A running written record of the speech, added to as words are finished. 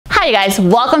Hi you guys,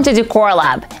 welcome to Decor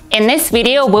Lab. In this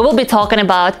video, we will be talking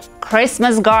about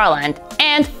Christmas garland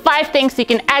and 5 things you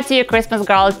can add to your Christmas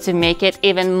garland to make it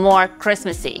even more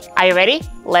Christmassy. Are you ready?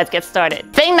 Let's get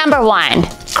started. Thing number 1,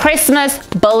 Christmas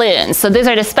balloons. So these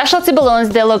are the specialty balloons.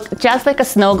 They look just like a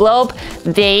snow globe.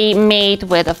 They made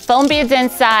with a foam beads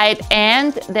inside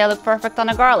and they look perfect on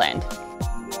a garland.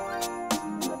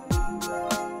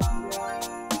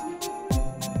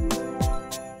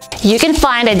 You can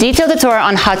find a detailed tutorial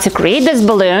on how to create this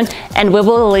balloon, and we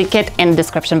will link it in the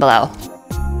description below.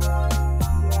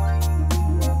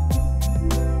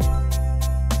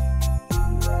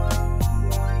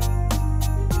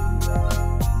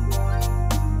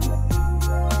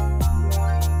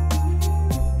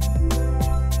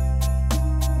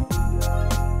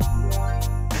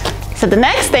 So the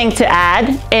next thing to add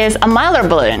is a Mylar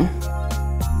balloon.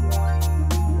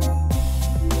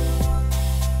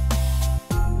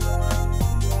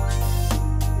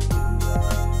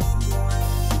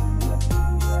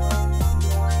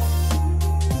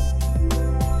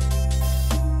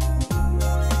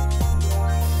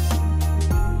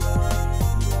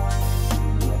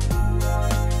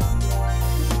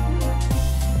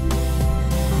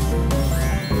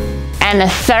 And the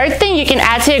third thing you can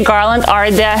add to your garland are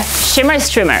the shimmer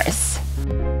streamers.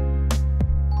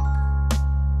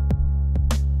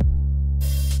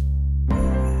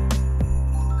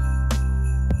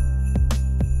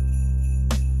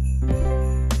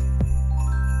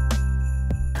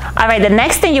 Alright, the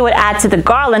next thing you would add to the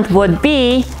garland would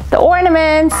be the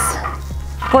ornaments.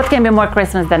 What can be more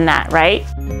Christmas than that, right?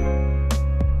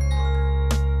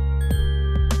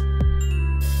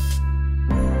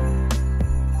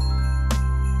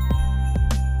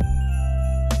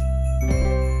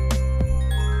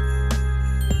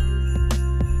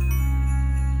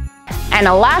 And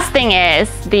the last thing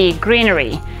is the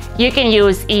greenery. You can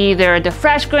use either the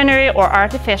fresh greenery or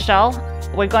artificial.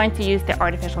 We're going to use the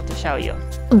artificial to show you.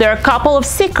 There are a couple of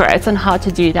secrets on how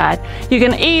to do that. You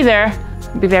can either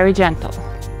be very gentle,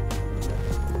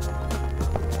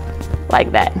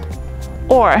 like that.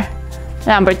 Or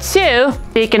number 2,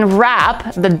 you can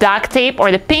wrap the duct tape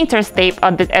or the painter's tape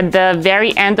at the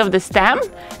very end of the stem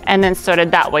and then sort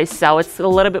it that way, so it's a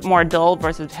little bit more dull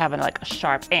versus having like a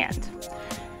sharp end.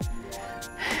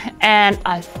 And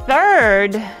a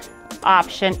third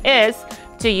option is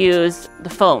to use the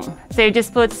foam. So you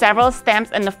just put several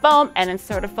stems in the foam and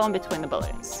insert the foam between the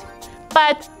balloons.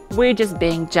 But we're just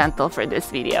being gentle for this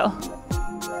video.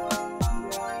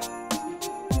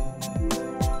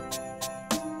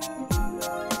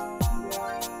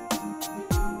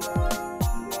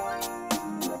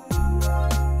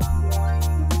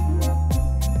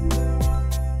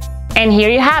 And here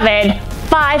you have it.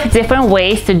 5 different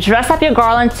ways to dress up your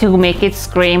garland to make it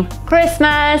scream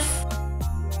Christmas.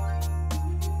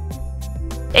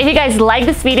 If you guys like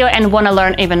this video and want to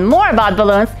learn even more about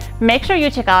balloons, make sure you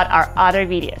check out our other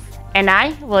videos. And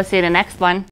I will see you in the next one.